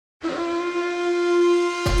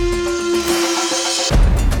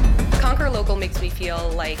Local makes me feel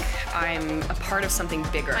like I'm a part of something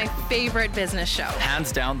bigger. My favorite business show.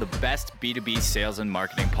 Hands down, the best B2B sales and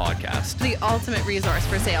marketing podcast. The ultimate resource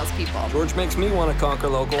for salespeople. George makes me want to conquer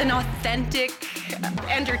local. An authentic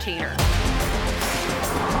entertainer.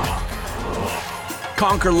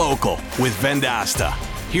 Conquer Local with Vendasta.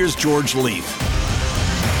 Here's George Leith.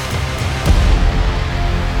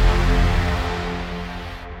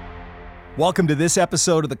 Welcome to this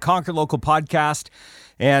episode of the Conquer Local podcast.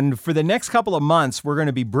 And for the next couple of months, we're going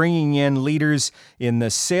to be bringing in leaders in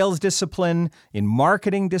the sales discipline, in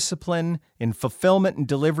marketing discipline, in fulfillment and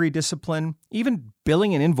delivery discipline, even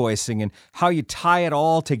billing and invoicing, and how you tie it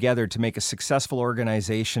all together to make a successful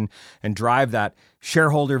organization and drive that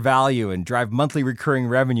shareholder value and drive monthly recurring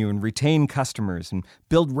revenue and retain customers and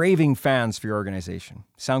build raving fans for your organization.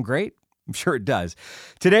 Sound great? I'm sure it does.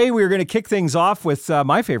 Today, we're going to kick things off with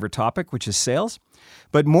my favorite topic, which is sales.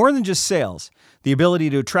 But more than just sales, the ability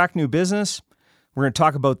to attract new business. We're going to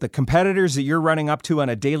talk about the competitors that you're running up to on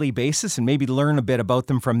a daily basis and maybe learn a bit about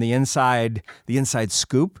them from the inside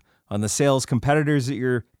scoop on the sales competitors that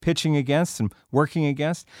you're pitching against and working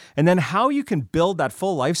against. And then how you can build that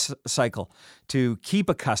full life cycle to keep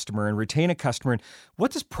a customer and retain a customer. And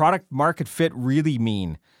what does product market fit really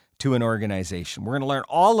mean to an organization? We're going to learn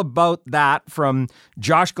all about that from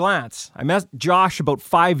Josh Glantz. I met Josh about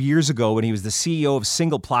 5 years ago when he was the CEO of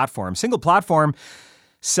Single Platform. Single Platform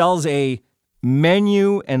sells a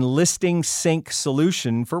menu and listing sync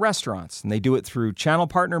solution for restaurants, and they do it through channel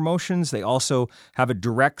partner motions. They also have a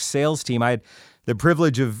direct sales team. I had the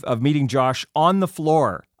privilege of meeting Josh on the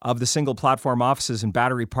floor of the Single Platform offices in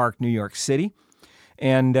Battery Park, New York City.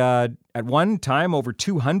 And at one time, over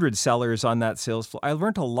 200 sellers on that sales floor. I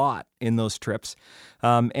learned a lot in those trips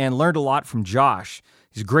and learned a lot from Josh.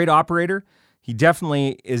 He's a great operator. He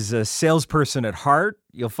definitely is a salesperson at heart.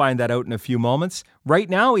 You'll find that out in a few moments. Right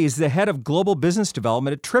now, he's the head of global business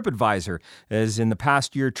development at TripAdvisor. As in the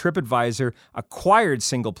past year, TripAdvisor acquired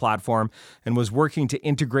Single Platform and was working to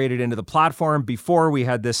integrate it into the platform before we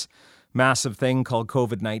had this massive thing called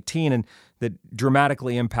COVID-19 and that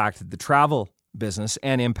dramatically impacted the travel business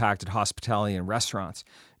and impacted hospitality and restaurants.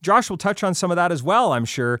 Josh will touch on some of that as well, I'm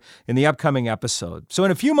sure, in the upcoming episode. So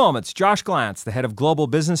in a few moments, Josh Glantz, the head of global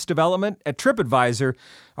business development at TripAdvisor,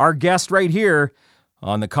 our guest right here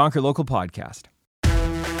on the Conquer Local podcast.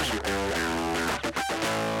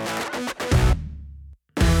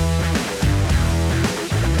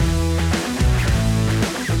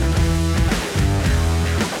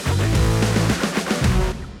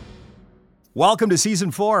 Welcome to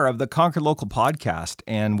Season 4 of the Conquer Local podcast,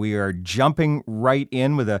 and we are jumping right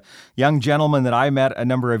in with a young gentleman that I met a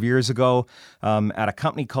number of years ago at a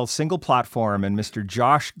company called Single Platform, and Mr.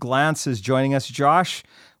 Josh Glantz is joining us. Josh,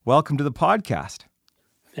 welcome to the podcast.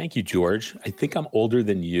 Thank you, George. I think I'm older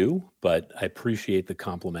than you, but I appreciate the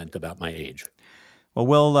compliment about my age.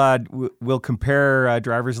 Well, we'll compare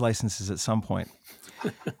driver's licenses at some point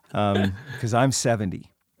because I'm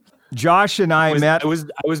 70. Josh and I met. I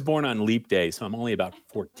was born on Leap Day, so I'm only about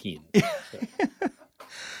 14.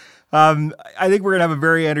 I think we're going to have a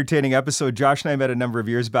very entertaining episode. Josh and I met a number of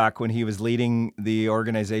years back when he was leading the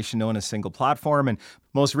organization known as Single Platform. And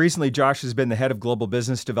most recently, Josh has been the head of global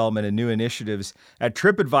business development and new initiatives at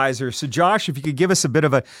TripAdvisor. So Josh, if you could give us a bit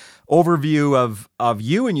of an overview of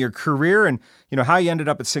you and your career and how you ended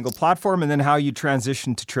up at Single Platform and then how you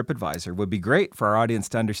transitioned to TripAdvisor would be great for our audience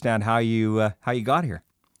to understand how you got here.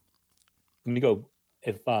 Let me go,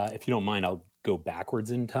 if you don't mind, I'll go backwards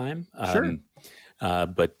in time. Sure.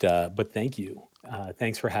 But thank you.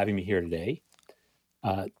 Thanks for having me here today.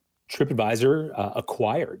 TripAdvisor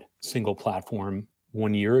acquired Single Platform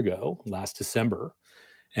 1 year ago, last December,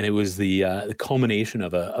 and it was the culmination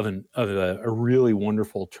of a really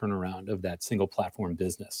wonderful turnaround of that Single Platform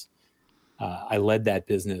business. I led that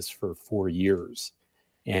business for 4 years,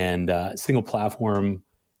 and Single Platform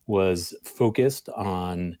was focused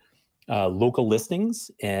on local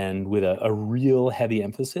listings and with a real heavy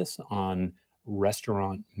emphasis on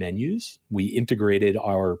restaurant menus. We integrated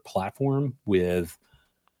our platform with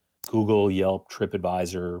Google, Yelp,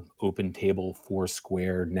 TripAdvisor, OpenTable,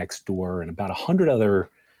 Foursquare, Nextdoor, and about 100 other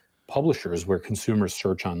publishers where consumers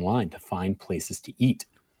search online to find places to eat.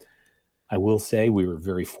 I will say we were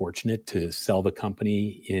very fortunate to sell the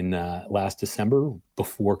company in last December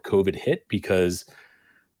before COVID hit, because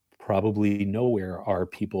probably nowhere are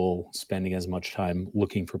people spending as much time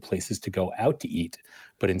looking for places to go out to eat,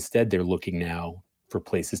 but instead they're looking now for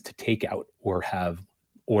places to take out or have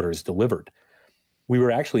orders delivered. We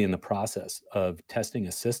were actually in the process of testing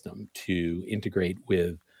a system to integrate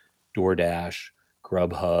with DoorDash,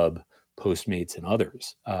 Grubhub, Postmates, and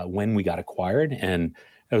others when we got acquired. And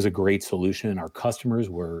That was a great solution. Our customers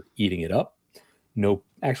were eating it up. No,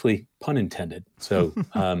 actually, pun intended. So,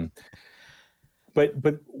 but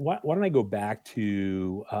why don't I go back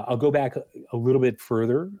to? I'll go back a little bit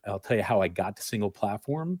further. I'll tell you how I got to single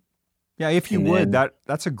platform. Yeah, if you would,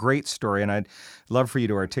 that's a great story, and I'd love for you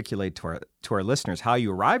to articulate to our listeners how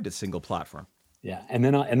you arrived at single platform. Yeah, and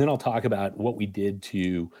then I'll talk about what we did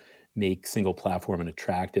to make single platform an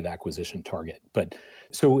attractive acquisition target. But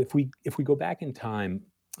so if we go back in time,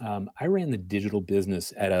 I ran the digital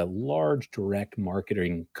business at a large direct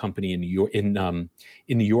marketing company in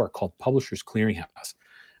New York called Publishers Clearinghouse.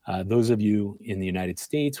 Those of you in the United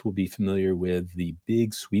States will be familiar with the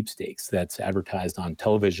big sweepstakes that's advertised on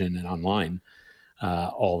television and online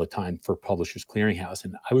all the time for Publishers Clearinghouse.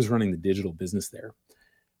 And I was running the digital business there.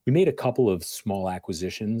 We made a couple of small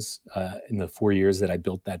acquisitions in the 4 years that I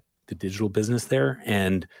built the digital business there.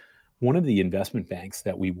 And one of the investment banks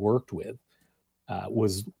that we worked with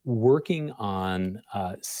was working on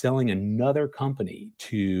selling another company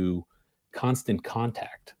to Constant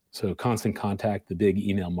Contact. So Constant Contact, the big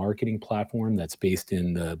email marketing platform that's based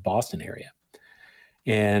in the Boston area.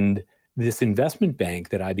 And this investment bank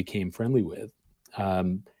that I became friendly with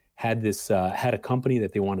had a company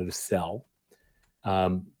that they wanted to sell.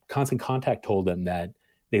 Constant Contact told them that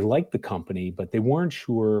they liked the company, but they weren't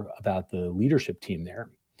sure about the leadership team there.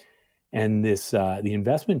 And the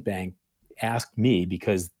investment bank asked me,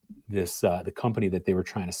 because the company that they were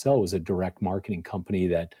trying to sell was a direct marketing company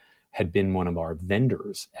that had been one of our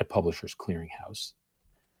vendors at Publishers Clearinghouse.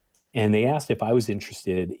 And they asked if I was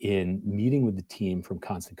interested in meeting with the team from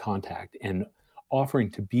Constant Contact and offering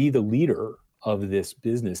to be the leader of this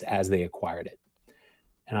business as they acquired it.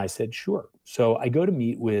 And I said, sure. So I go to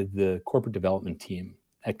meet with the corporate development team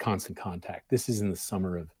at Constant Contact. This is in the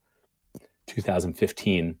summer of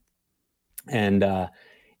 2015. And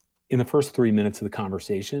in the first 3 minutes of the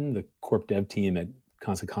conversation, the corp dev team at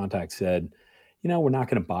Constant Contact said, we're not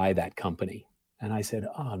going to buy that company. And I said,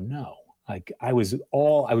 oh no. Like I was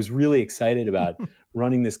really excited about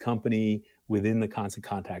running this company within the Constant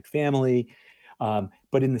Contact family.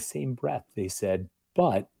 But in the same breath, they said,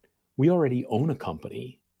 but we already own a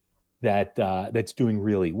company that's doing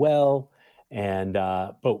really well. And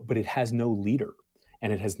but it has no leader,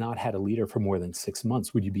 and it has not had a leader for more than 6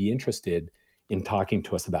 months. Would you be interested in talking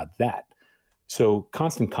to us about that? So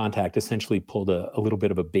Constant Contact essentially pulled a little bit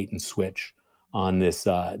of a bait and switch on this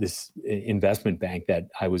investment bank that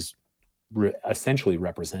I was essentially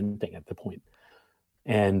representing at the point.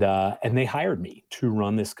 And they hired me to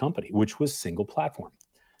run this company, which was Single Platform.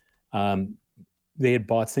 They had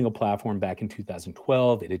bought Single Platform back in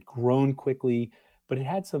 2012. It had grown quickly, but it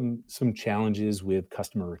had some challenges with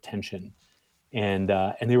customer retention. And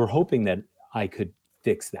they were hoping that I could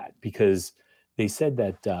fix that, because they said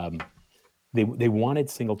that they wanted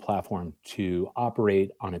Single Platform to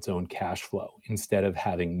operate on its own cash flow instead of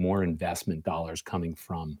having more investment dollars coming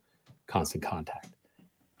from Constant Contact.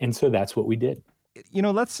 And so that's what we did.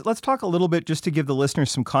 Let's talk a little bit just to give the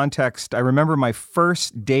listeners some context. I remember my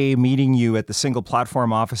first day meeting you at the Single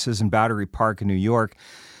Platform offices in Battery Park in New York.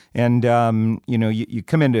 And, you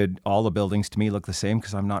come into all the buildings, to me, look the same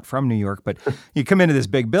because I'm not from New York, but you come into this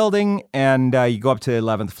big building and you go up to the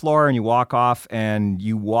 11th floor and you walk off and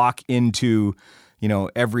you walk into,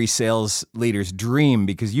 every sales leader's dream,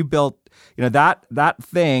 because you built,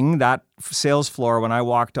 that sales floor, when I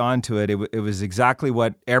walked onto it, it was exactly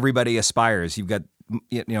what everybody aspires. You've got,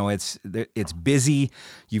 it's busy.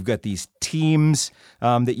 You've got these teams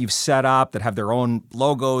that you've set up that have their own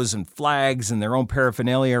logos and flags and their own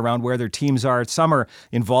paraphernalia around where their teams are. Some are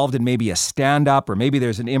involved in maybe a stand-up, or maybe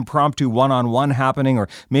there's an impromptu one-on-one happening, or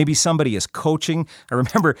maybe somebody is coaching. I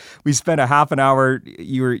remember we spent a half an hour,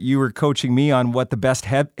 you were coaching me on what the best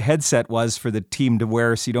headset was for the team to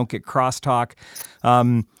wear so you don't get crosstalk.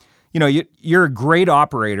 You're a great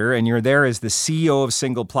operator, and you're there as the CEO of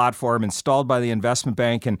Single Platform, installed by the investment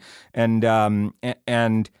bank, and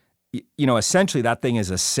essentially that thing is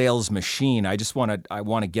a sales machine. I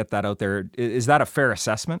want to get that out there. Is that a fair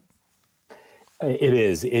assessment? It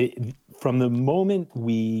is. From the moment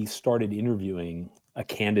we started interviewing a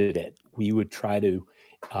candidate, we would try to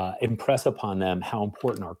impress upon them how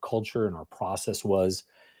important our culture and our process was,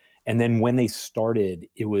 and then when they started,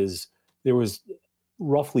 there was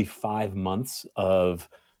roughly 5 months of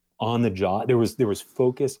on the job. There was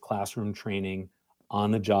focused classroom training, on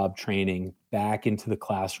the job training, back into the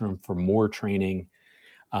classroom for more training,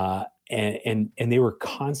 and they were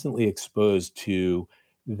constantly exposed to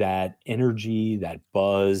that energy, that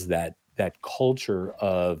buzz, that culture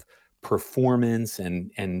of performance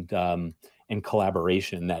and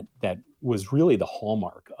collaboration that was really the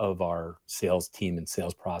hallmark of our sales team and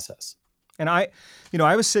sales process. And I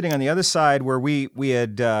was sitting on the other side where we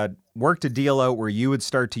had worked a deal out where you would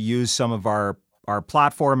start to use some of our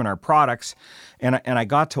platform and our products, and I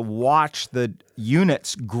got to watch the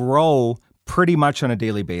units grow pretty much on a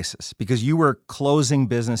daily basis because you were closing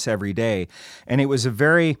business every day, and it was a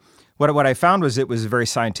very what I found was it was a very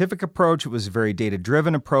scientific approach. It was a very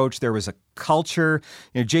data-driven approach. There was a culture.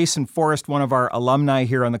 Jason Forrest, one of our alumni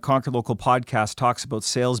here on the Conquer Local podcast, talks about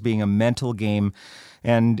sales being a mental game.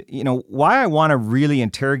 And, why I want to really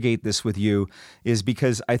interrogate this with you is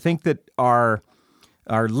because I think that our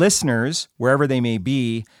listeners, wherever they may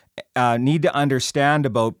be, need to understand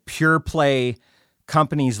about pure play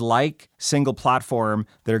companies like Single Platform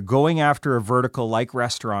that are going after a vertical like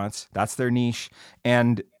restaurants. That's their niche.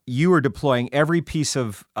 And you are deploying every piece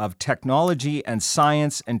of technology and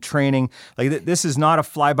science and training. Like this is not a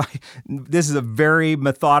flyby. This is a very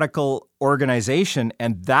methodical organization,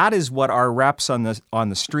 and that is what our reps on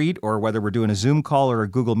the street, or whether we're doing a Zoom call or a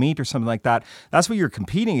Google Meet or something like that, that's what you're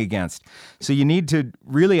competing against. So you need to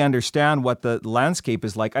really understand what the landscape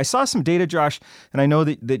is like. I saw some data, Josh, and I know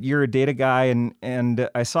that you're a data guy, and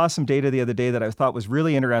I saw some data the other day that I thought was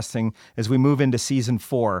really interesting as we move into season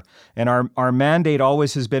 4. And our mandate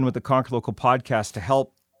always has been with the Conquer Local podcast to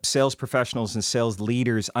help sales professionals and sales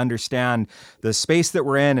leaders understand the space that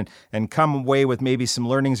we're in and come away with maybe some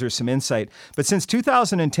learnings or some insight. But since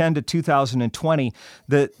 2010 to 2020,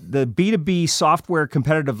 the B2B software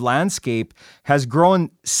competitive landscape has grown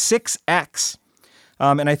 6x.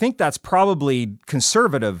 And I think that's probably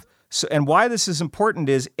conservative. So, and why this is important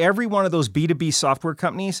is every one of those B2B software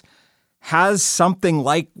companies has something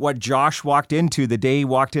like what Josh walked into the day he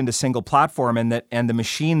walked into Single Platform, and the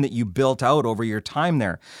machine that you built out over your time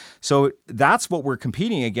there. So that's what we're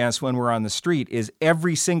competing against when we're on the street, is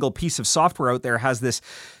every single piece of software out there has this,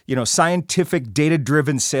 scientific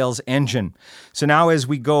data-driven sales engine. So now as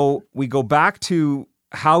we go back to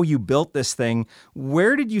how you built this thing,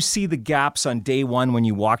 where did you see the gaps on day one when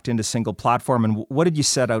you walked into Single Platform, and what did you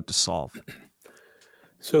set out to solve?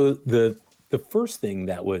 So the first thing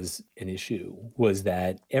that was an issue was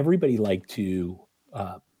that everybody liked to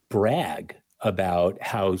brag about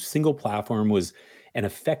how Single Platform was an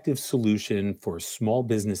effective solution for small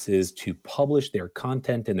businesses to publish their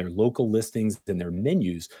content and their local listings and their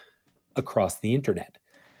menus across the internet.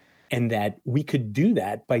 And that we could do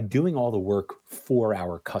that by doing all the work for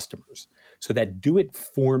our customers. So that do it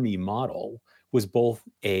for me model was both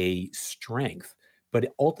a strength,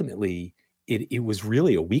 but ultimately it was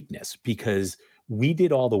really a weakness because we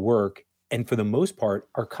did all the work. And for the most part,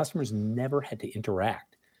 our customers never had to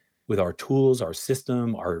interact with our tools, our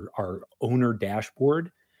system, our owner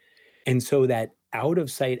dashboard. And so that out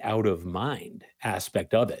of sight, out of mind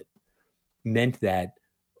aspect of it meant that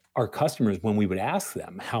our customers, when we would ask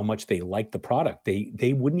them how much they liked the product,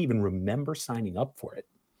 they wouldn't even remember signing up for it.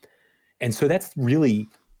 And so that's really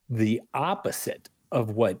the opposite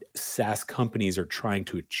of what SaaS companies are trying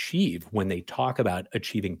to achieve when they talk about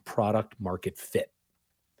achieving product market fit.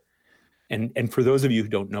 And for those of you who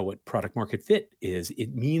don't know what product market fit is,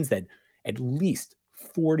 it means that at least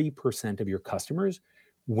 40% of your customers,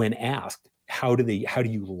 when asked, how do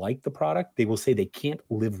you like the product, they will say they can't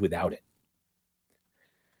live without it.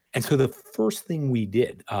 And so the first thing we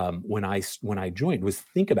did when I joined was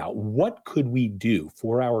think about what could we do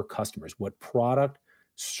for our customers, what product,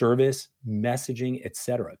 service, messaging, et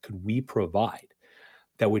cetera, could we provide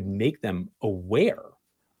that would make them aware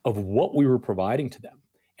of what we were providing to them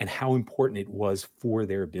and how important it was for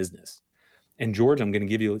their business. And George, I'm going to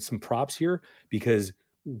give you some props here because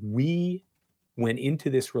we went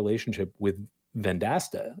into this relationship with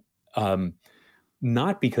Vendasta,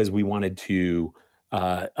 not because we wanted to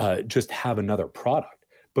just have another product,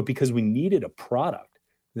 but because we needed a product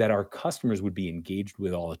that our customers would be engaged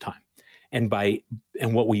with all the time. And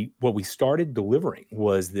what we started delivering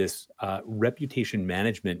was this reputation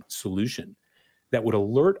management solution that would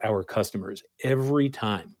alert our customers every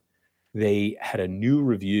time they had a new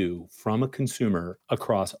review from a consumer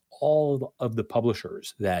across all of the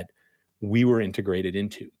publishers that we were integrated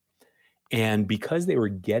into. And because they were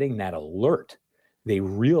getting that alert, they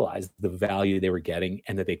realized the value they were getting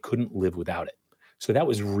and that they couldn't live without it. So that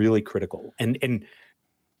was really critical. And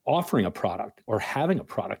offering a product or having a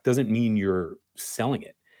product doesn't mean you're selling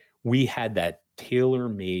it. We had that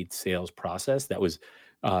tailor-made sales process that was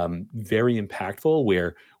very impactful,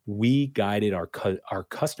 where we guided our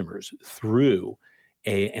customers through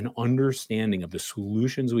an understanding of the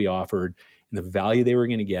solutions we offered and the value they were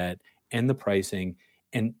going to get and the pricing.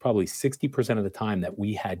 And probably 60% of the time that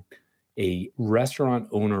we had a restaurant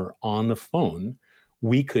owner on the phone,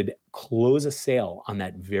 we could close a sale on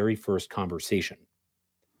that very first conversation.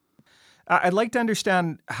 I'd like to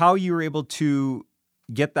understand how you were able to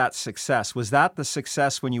get that success. Was that the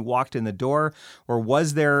success when you walked in the door, or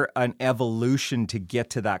was there an evolution to get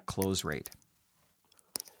to that close rate?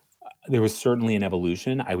 There was certainly an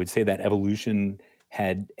evolution. I would say that evolution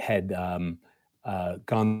had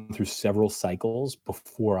gone through several cycles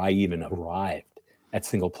before I even arrived at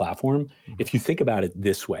Single Platform. If you think about it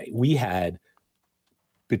this way, we had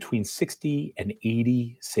between 60 and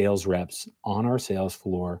 80 sales reps on our sales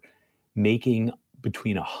floor making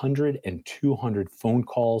between 100 and 200 phone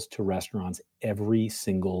calls to restaurants every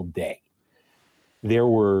single day.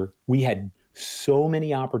 We had so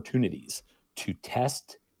many opportunities to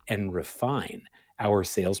test and refine our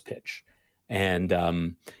sales pitch. And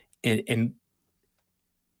I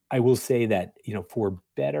will say that, for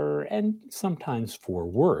better and sometimes for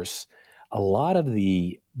worse, a lot of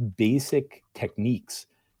the basic techniques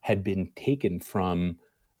had been taken from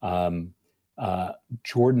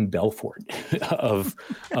Jordan Belfort of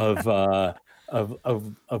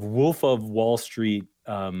Wolf of Wall Street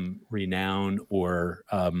renown or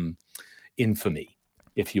infamy,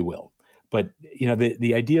 if you will. But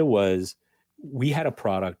the idea was we had a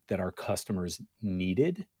product that our customers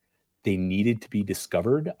needed. They needed to be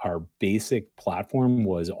discovered. Our basic platform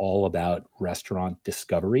was all about restaurant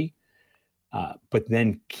discovery. But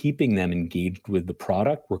then keeping them engaged with the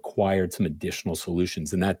product required some additional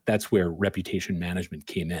solutions. And that's where reputation management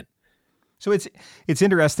came in. So it's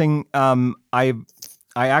interesting. I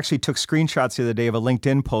actually took screenshots the other day of a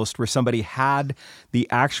LinkedIn post where somebody had the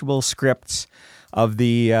actual scripts of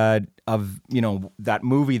that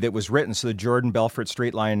movie that was written. So the Jordan Belfort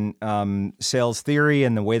straight line sales theory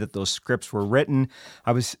and the way that those scripts were written.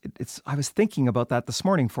 I was thinking about that this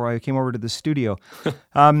morning before I came over to the studio.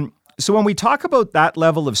 So when we talk about that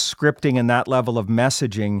level of scripting and that level of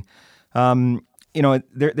messaging,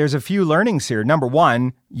 there's a few learnings here. Number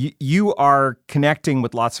one, you are connecting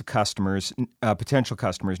with lots of customers, potential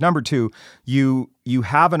customers. Number two, you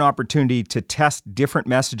have an opportunity to test different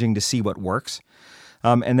messaging to see what works.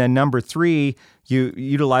 And then number three, you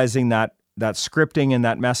utilizing that scripting and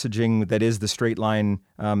that messaging that is the straight line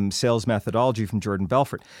sales methodology from Jordan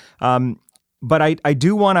Belfort. But I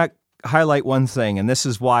do want to highlight one thing, and this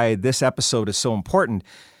is why this episode is so important.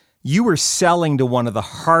 You were selling to one of the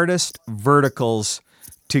hardest verticals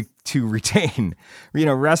to retain.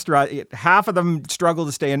 Restaurant, half of them struggle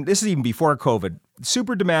to stay in. This is even before COVID.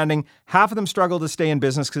 Super demanding. Half of them struggle to stay in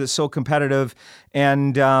business because it's so competitive.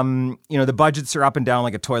 And, the budgets are up and down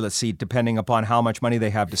like a toilet seat, depending upon how much money they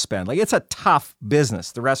have to spend. Like, it's a tough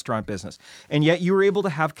business, the restaurant business. And yet you were able to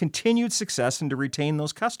have continued success and to retain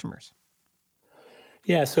those customers.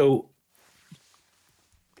 Yeah. So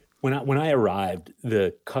when I arrived,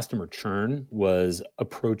 the customer churn was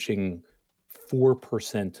approaching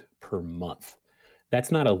 4% per month.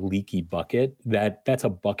 That's not a leaky bucket. That's a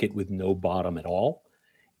bucket with no bottom at all.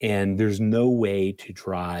 And there's no way to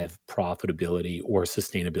drive profitability or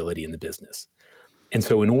sustainability in the business. And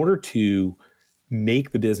so in order to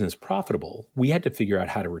make the business profitable, we had to figure out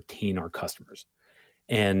how to retain our customers.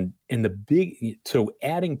 And so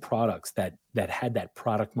adding products that had that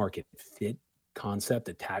product market fit concept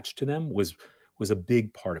attached to them was a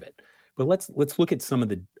big part of it. But let's look at some of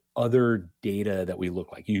the other data that we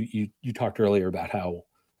look like. You talked earlier about how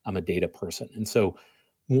I'm a data person, and so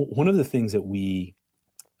one of the things that we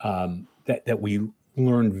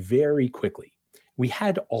learned very quickly, we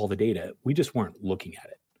had all the data, we just weren't looking at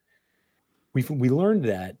it. We learned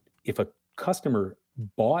that if a customer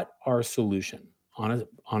bought our solution on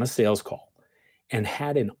a sales call and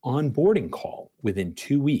had an onboarding call within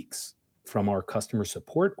 2 weeks from our customer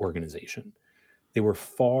support organization, they were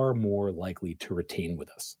far more likely to retain with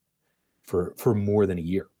us for more than a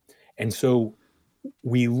year. And so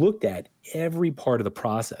we looked at every part of the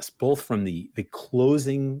process, both from the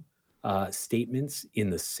closing statements in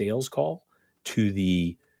the sales call to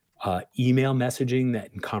the email messaging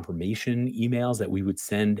and confirmation emails that we would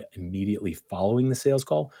send immediately following the sales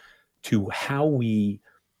call, to how we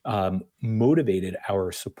motivated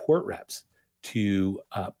our support reps to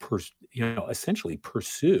essentially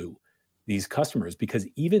pursue these customers. Because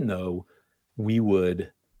even though we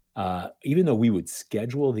would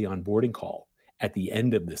schedule the onboarding call at the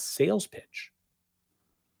end of the sales pitch,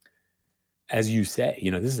 as you say,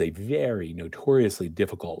 this is a very notoriously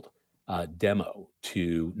difficult demo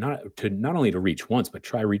to not only to reach once, but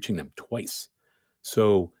try reaching them twice.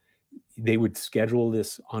 So they would schedule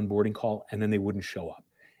this onboarding call and then they wouldn't show up.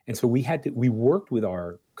 And so we worked with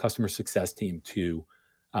our customer success team to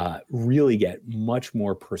really get much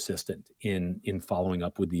more persistent in following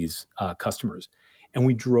up with these customers. And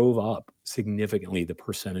we drove up significantly the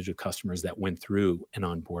percentage of customers that went through an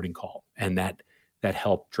onboarding call. And that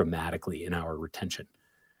helped dramatically in our retention.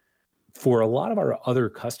 For a lot of our other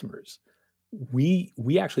customers, we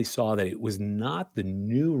actually saw that it was not the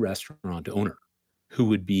new restaurant owner who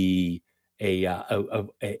would be an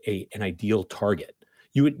ideal target.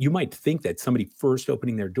 You might think that somebody first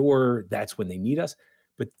opening their door, that's when they need us.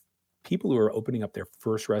 But people who are opening up their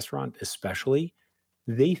first restaurant, especially,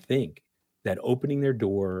 they think that opening their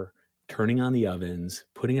door, turning on the ovens,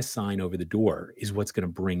 putting a sign over the door is what's going to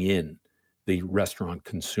bring in the restaurant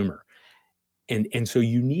consumer. And so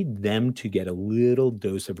you need them to get a little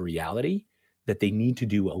dose of reality that they need to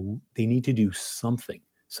do something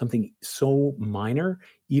so minor,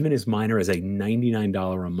 even as minor as a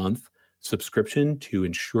 $99 a month subscription to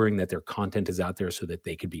ensuring that their content is out there so that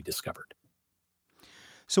they could be discovered.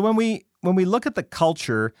 So when we look at the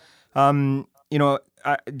culture,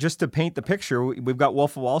 just to paint the picture, we've got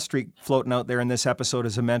Wolf of Wall Street floating out there in this episode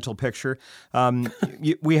as a mental picture.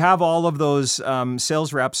 We have all of those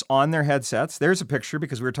sales reps on their headsets. There's a picture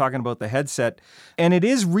because we were talking about the headset. And it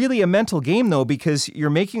is really a mental game, though, because you're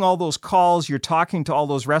making all those calls, you're talking to all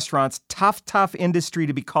those restaurants, tough industry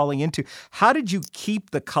to be calling into. How did you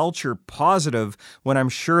keep the culture positive when I'm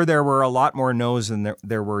sure there were a lot more no's than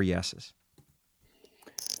there were yeses?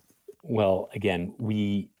 Well, again,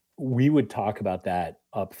 we would talk about that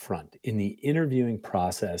up front. In the interviewing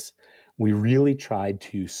process, we really tried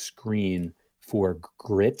to screen for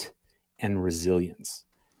grit and resilience.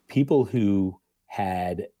 People who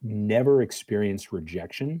had never experienced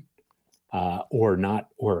rejection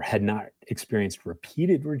or had not experienced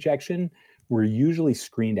repeated rejection were usually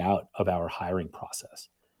screened out of our hiring process.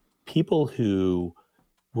 People who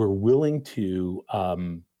were willing to,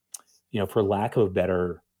 for lack of a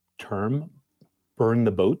better term, burn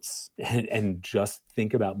the boats and just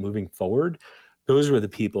think about moving forward. Those were the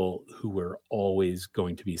people who were always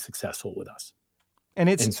going to be successful with us.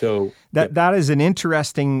 And so that is an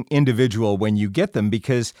interesting individual when you get them,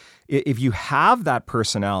 because if you have that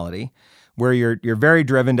personality where you're very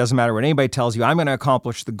driven, doesn't matter what anybody tells you, I'm going to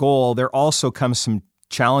accomplish the goal, there also comes some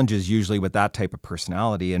challenges usually with that type of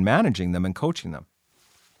personality and managing them and coaching them.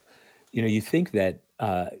 You think that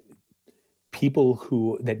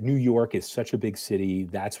that New York is such a big city,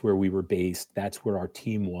 that's where we were based, that's where our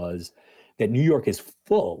team was, that New York is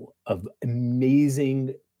full of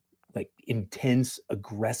amazing, intense,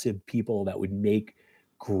 aggressive people that would make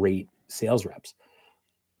great sales reps.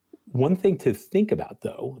 One thing to think about,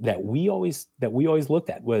 though, that we always looked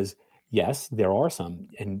at was, yes, there are some,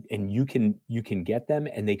 and you can get them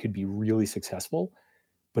and they could be really successful,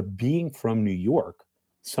 but being from New York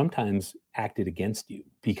sometimes acted against you,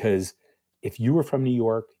 because if you were from New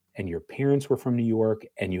York and your parents were from New York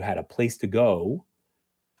and you had a place to go,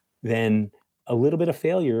 then a little bit of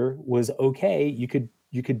failure was okay. You could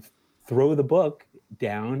throw the book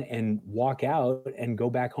down and walk out and go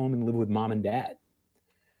back home and live with mom and dad.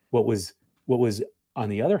 What was on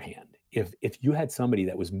the other hand, if you had somebody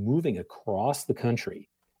that was moving across the country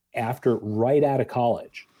right out of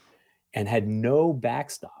college and had no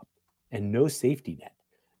backstop and no safety net,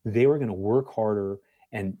 they were going to work harder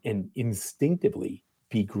and instinctively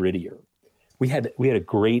be grittier. We had a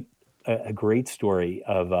great story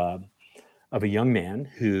of a young man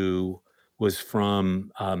who was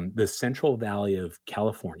from the Central Valley of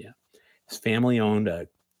California. His family owned a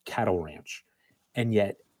cattle ranch, and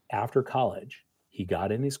yet after college, he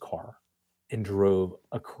got in his car and drove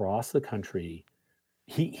across the country.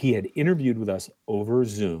 He had interviewed with us over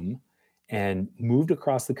Zoom and moved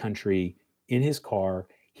across the country in his car.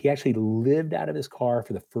 He actually lived out of his car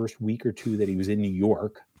for the first week or two that he was in New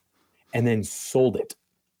York, and then sold it,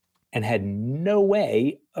 and had no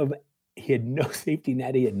safety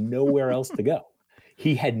net. He had nowhere else to go.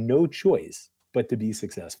 He had no choice but to be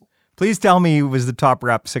successful. Please tell me he was the top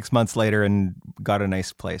rep 6 months later and got a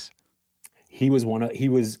nice place. He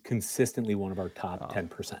was consistently one of our top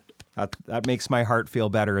 10%. That makes my heart feel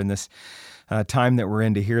better in this time that we're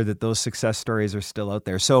in, to hear that those success stories are still out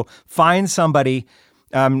there. So find somebody.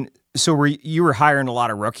 So you were hiring a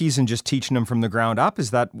lot of rookies and just teaching them from the ground up?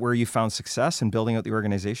 Is that where you found success in building out the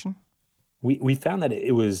organization? We found that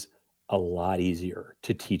it was a lot easier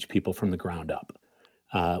to teach people from the ground up.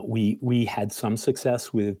 We had some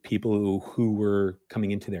success with people who were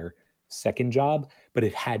coming into their second job, but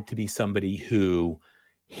it had to be somebody who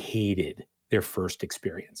hated their first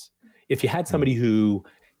experience. If you had somebody who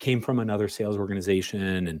came from another sales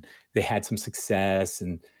organization and they had some success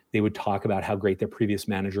and they would talk about how great their previous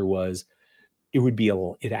manager was,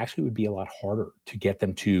 it actually would be a lot harder to get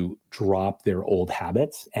them to drop their old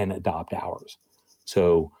habits and adopt ours.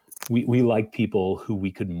 So we like people who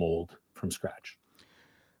we could mold from scratch.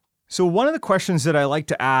 So one of the questions that I like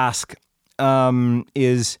to ask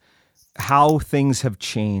is how things have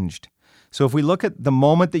changed. So if we look at the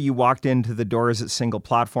moment that you walked into the doors at Single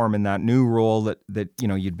Platform in that new role that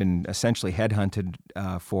you'd been essentially headhunted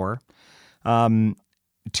for,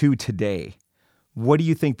 to today, what do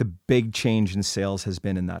you think the big change in sales has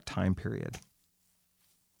been in that time period?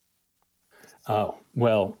 Oh,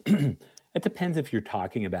 well, it depends if you're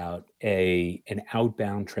talking about an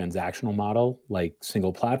outbound transactional model like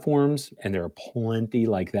Single Platforms, and there are plenty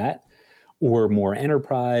like that, or more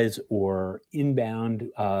enterprise or inbound,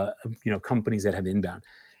 companies that have inbound.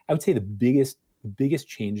 I would say the biggest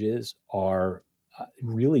changes are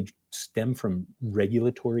really stem from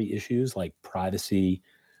regulatory issues like privacy,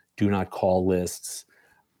 do not call lists,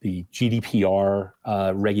 the GDPR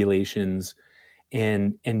regulations,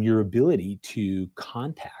 and your ability to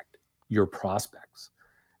contact your prospects.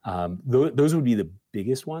 Those would be the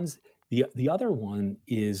biggest ones. The other one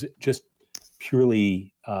is just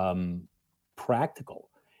purely practical,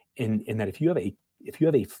 in that if you have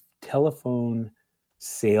a telephone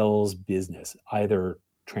sales business, either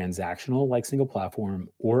transactional like Single Platform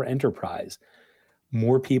or enterprise,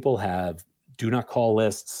 more people have do not call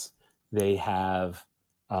lists. They have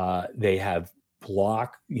spam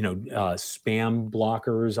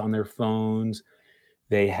blockers on their phones.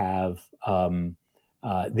 They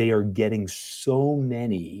are getting so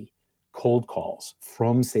many cold calls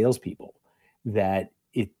from salespeople that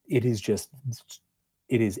it is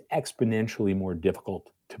exponentially more difficult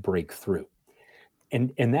to break through.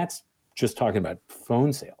 And that's just talking about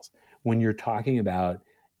phone sales. When you're talking about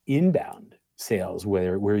inbound sales,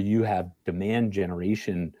 where you have demand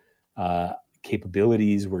generation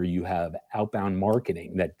capabilities, where you have outbound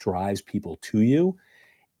marketing that drives people to you,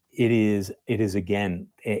 it is again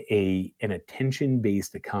an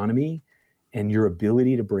attention-based economy, and your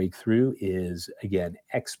ability to break through is again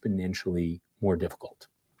exponentially more difficult.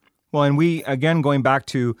 Well, and we, again, going back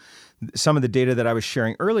to some of the data that I was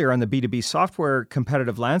sharing earlier on the B2B software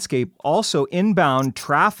competitive landscape, also inbound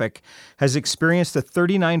traffic has experienced a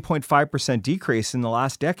 39.5% decrease in the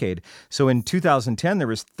last decade. So in 2010, there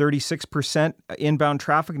was 36% inbound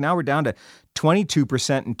traffic. Now we're down to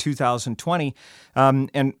 22% in 2020.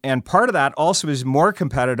 And part of that also is more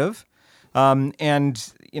competitive. All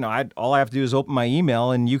I have to do is open my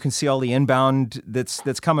email and you can see all the inbound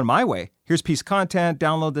that's coming my way. Here's a piece of content,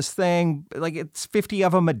 download this thing, like it's 50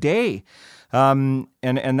 of them a day. And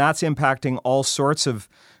that's impacting all sorts of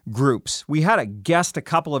groups. We had a guest a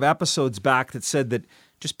couple of episodes back that said that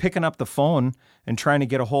just picking up the phone and trying to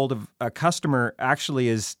get a hold of a customer actually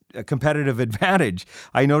is a competitive advantage.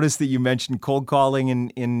 I noticed that you mentioned cold calling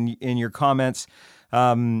in your comments.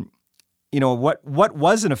 What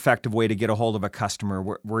was an effective way to get a hold of a customer?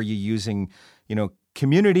 Were you using,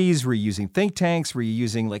 communities? Were you using think tanks? Were you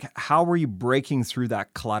using, how were you breaking through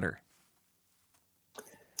that clutter?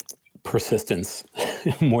 Persistence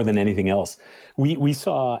more than anything else. We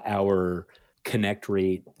saw our connect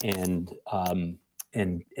rate and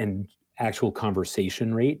actual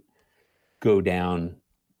conversation rate go down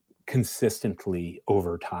consistently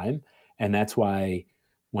over time. And that's why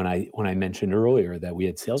when I mentioned earlier that we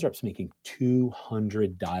had sales reps making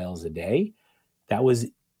 200 dials a day, that was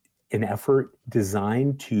an effort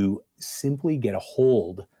designed to simply get a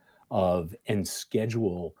hold of and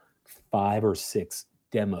schedule 5 or 6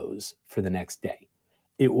 demos for the next day.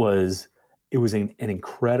 It was an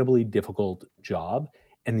incredibly difficult job,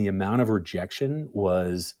 and the amount of rejection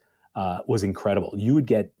was incredible. You would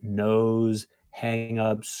get no's,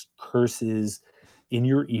 hang-ups, curses in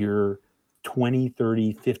your ear 20,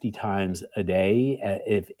 30, 50 times a day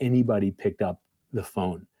if anybody picked up the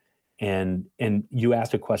phone. And you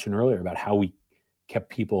asked a question earlier about how we kept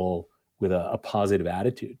people with a positive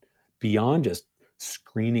attitude beyond just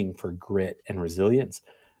screening for grit and resilience.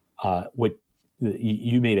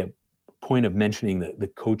 You made a point of mentioning the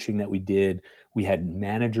coaching that we did. We had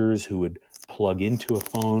managers who would plug into a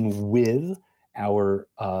phone with our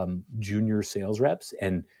junior sales reps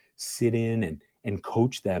and sit in and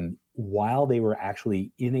coach them while they were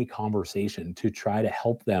actually in a conversation to try to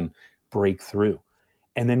help them break through.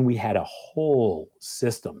 And then we had a whole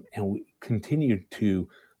system, and we continued to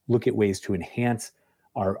look at ways to enhance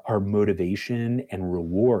our motivation and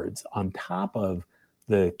rewards on top of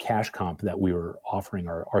the cash comp that we were offering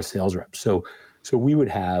our sales reps. So we would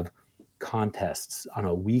have contests on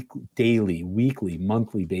a daily, weekly,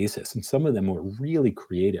 monthly basis, and some of them were really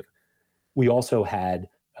creative. We also had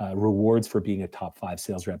rewards for being a top 5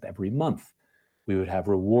 sales rep every month. We would have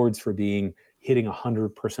rewards for hitting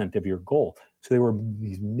 100% of your goal. So there were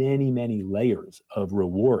these many, many layers of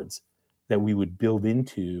rewards that we would build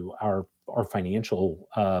into our financial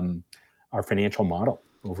model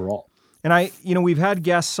overall. And we've had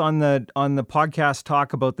guests on the podcast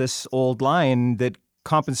talk about this old line that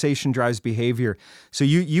compensation drives behavior. So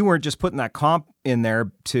you weren't just putting that comp in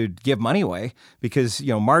there to give money away, because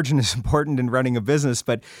margin is important in running a business,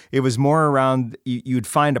 but it was more around you'd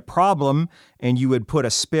find a problem and you would put a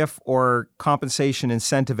spiff or compensation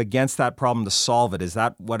incentive against that problem to solve it. Is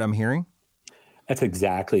that what I'm hearing? That's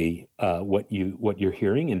exactly what you're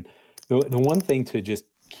hearing. And the one thing to just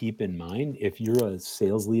keep in mind, if you're a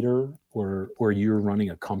sales leader or you're running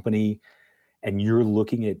a company and you're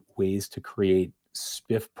looking at ways to create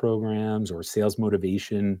spiff programs or sales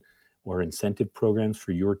motivation or incentive programs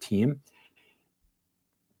for your team,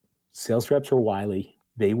 sales reps are wily.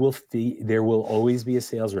 There will always be a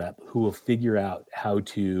sales rep who will figure out how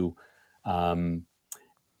to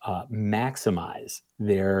maximize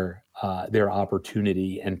their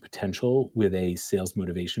opportunity and potential with a sales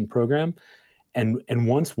motivation program. And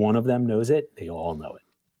once one of them knows it, they all know it.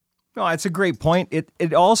 No, it's a great point.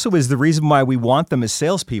 It also is the reason why we want them as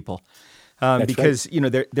salespeople. Because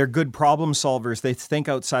right. They're good problem solvers. They think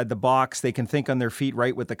outside the box. They can think on their feet,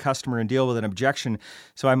 right with the customer, and deal with an objection.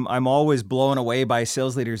 So I'm always blown away by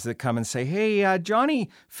sales leaders that come and say, "Hey, Johnny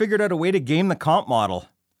figured out a way to game the comp model."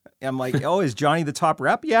 I'm like, "Oh, is Johnny the top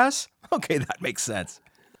rep?" Yes. Okay, that makes sense.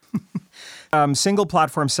 Single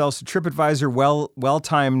platform sales to TripAdvisor,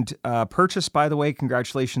 well-timed purchase, by the way.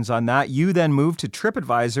 Congratulations on that. You then moved to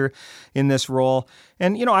TripAdvisor in this role.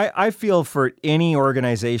 And, I feel for any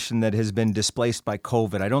organization that has been displaced by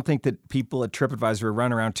COVID, I don't think that people at TripAdvisor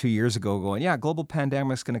run around 2 years ago going, yeah, global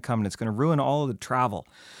pandemic's going to come and it's going to ruin all of the travel,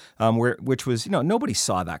 which was, nobody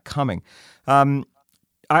saw that coming.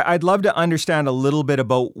 I'd love to understand a little bit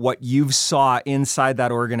about what you saw inside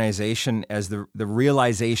that organization as the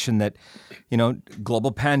realization that,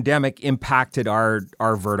 global pandemic impacted our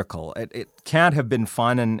vertical. It can't have been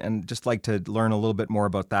fun, and just like to learn a little bit more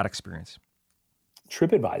about that experience.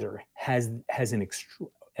 TripAdvisor has an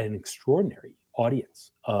extraordinary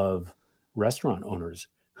audience of restaurant owners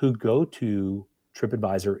who go to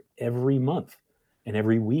TripAdvisor every month and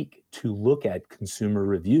every week to look at consumer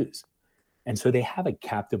reviews. And so they have a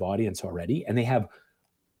captive audience already, and they have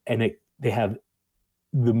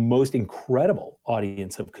the most incredible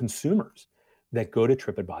audience of consumers that go to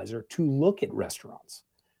TripAdvisor to look at restaurants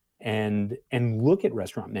and look at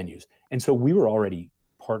restaurant menus. And so we were already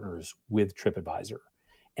partners with TripAdvisor,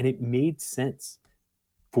 and it made sense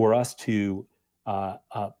for us to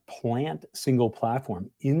plant single platform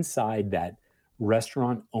inside that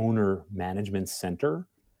restaurant owner management center,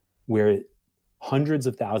 where hundreds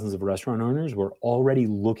of thousands of restaurant owners were already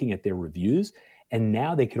looking at their reviews, and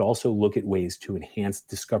now they could also look at ways to enhance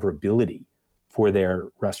discoverability for their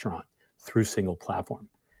restaurant through single platform.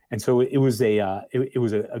 And so it was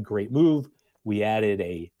a great move. We added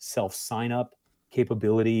a self sign-up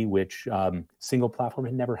capability, which single platform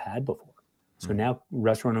had never had before. So now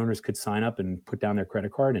restaurant owners could sign up and put down their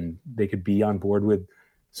credit card, and they could be on board with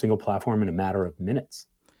single platform in a matter of minutes.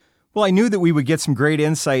 Well, I knew that we would get some great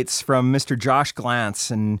insights from Mr. Josh Glantz,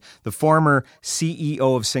 and the former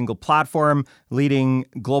CEO of Single Platform, leading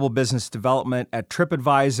global business development at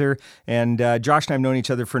TripAdvisor. And Josh and I have known each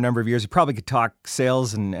other for a number of years. We probably could talk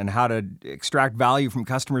sales and how to extract value from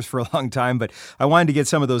customers for a long time, but I wanted to get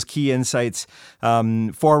some of those key insights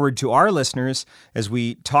forward to our listeners as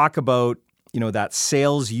we talk about that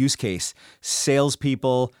sales use case,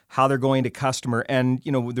 salespeople, how they're going to customer. And,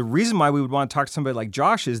 the reason why we would want to talk to somebody like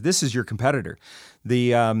Josh is this is your competitor.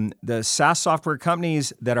 The SaaS software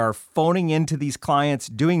companies that are phoning into these clients,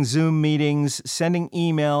 doing Zoom meetings, sending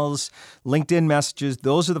emails, LinkedIn messages,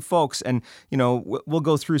 those are the folks. And, we'll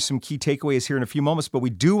go through some key takeaways here in a few moments, but we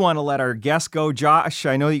do want to let our guest go. Josh,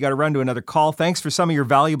 I know you got to run to another call. Thanks for some of your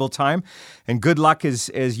valuable time, and good luck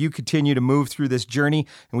as you continue to move through this journey.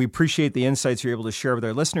 And we appreciate the insights you're able to share with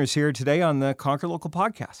our listeners here today on the Conquer Local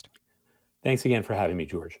podcast. Thanks again for having me,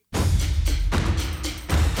 George.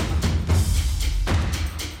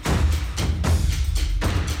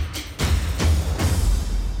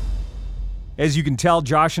 As you can tell,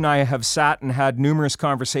 Josh and I have sat and had numerous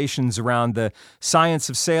conversations around the science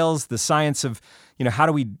of sales, the science of, how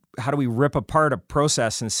do we rip apart a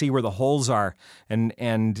process and see where the holes are and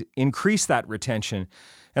increase that retention.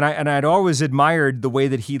 And I'd always admired the way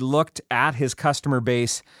that he looked at his customer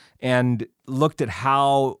base and looked at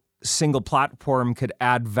how single platform could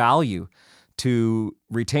add value to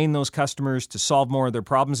retain those customers, to solve more of their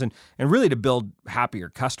problems, and really to build happier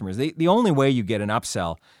customers. The only way you get an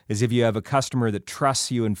upsell is if you have a customer that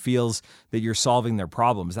trusts you and feels that you're solving their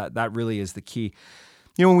problems. That really is the key.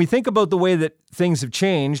 You know, when we think about the way that things have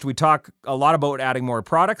changed, we talk a lot about adding more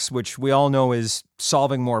products, which we all know is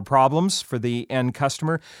solving more problems for the end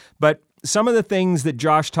customer. But some of the things that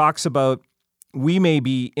Josh talks about we may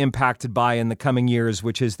be impacted by in the coming years,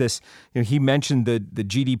 which is this, he mentioned the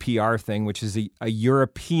GDPR thing, which is a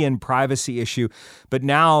European privacy issue, but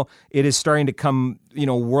now it is starting to come,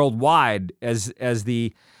 worldwide as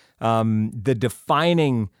the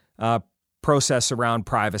defining process around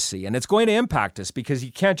privacy. And it's going to impact us because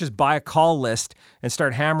you can't just buy a call list and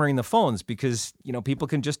start hammering the phones because, people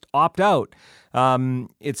can just opt out.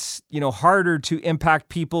 It's, harder to impact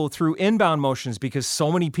people through inbound motions because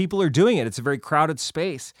so many people are doing it. It's a very crowded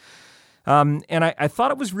space. And I thought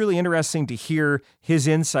it was really interesting to hear his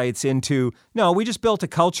insights into, we just built a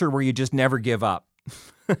culture where you just never give up.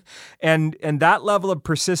 and that level of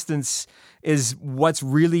persistence is what's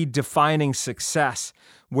really defining success,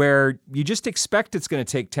 where you just expect it's going to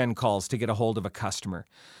take 10 calls to get a hold of a customer.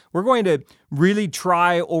 We're going to really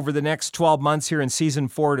try over the next 12 months here in season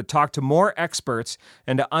 4 to talk to more experts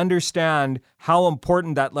and to understand how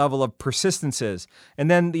important that level of persistence is. And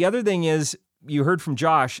then the other thing is, you heard from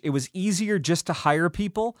Josh, it was easier just to hire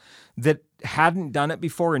people that hadn't done it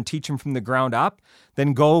before and teach them from the ground up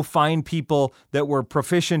than go find people that were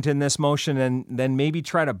proficient in this motion and then maybe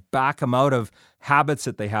try to back them out of habits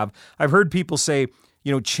that they have. I've heard people say,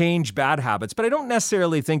 change bad habits, but I don't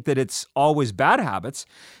necessarily think that it's always bad habits.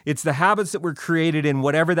 It's the habits that were created in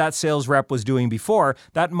whatever that sales rep was doing before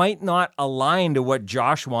that might not align to what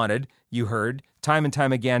Josh wanted, you heard, time and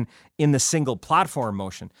time again, in the single platform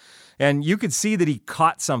motion. And you could see that he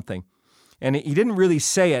caught something. And he didn't really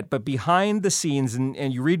say it, but behind the scenes, and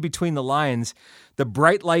you read between the lines, the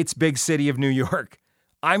bright lights, big city of New York.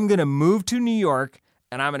 I'm going to move to New York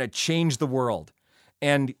and I'm going to change the world.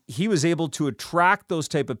 And he was able to attract those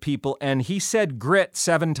type of people. And he said grit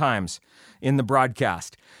 7 times in the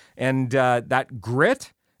broadcast. And that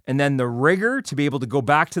grit and then the rigor to be able to go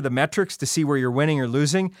back to the metrics to see where you're winning or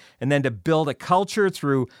losing, and then to build a culture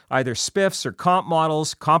through either spiffs or comp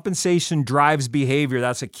models. Compensation drives behavior.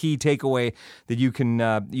 That's a key takeaway that you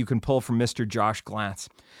can pull from Mr. Josh Glantz.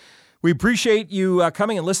 We appreciate you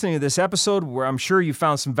coming and listening to this episode, where I'm sure you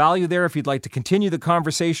found some value there. If you'd like to continue the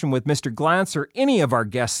conversation with Mr. Glantz or any of our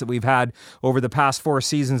guests that we've had over the past 4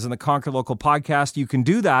 seasons in the Conquer Local podcast, you can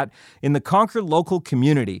do that in the Conquer Local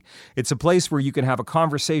community. It's a place where you can have a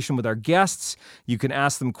conversation with our guests. You can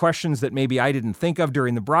ask them questions that maybe I didn't think of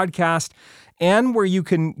during the broadcast, and where you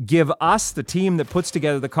can give us, the team that puts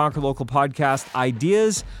together the Conquer Local podcast,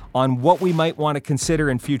 ideas on what we might want to consider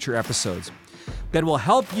in future episodes that will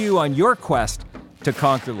help you on your quest to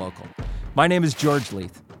conquer local. My name is George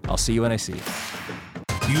Leith. I'll see you when I see you.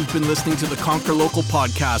 You've been listening to the Conquer Local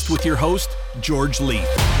podcast with your host, George Leith.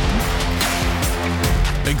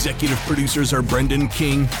 Executive producers are Brendan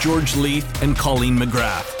King, George Leith, and Colleen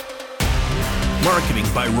McGrath. Marketing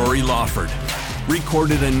by Rory Lawford.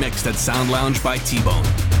 Recorded and mixed at Sound Lounge by T-Bone.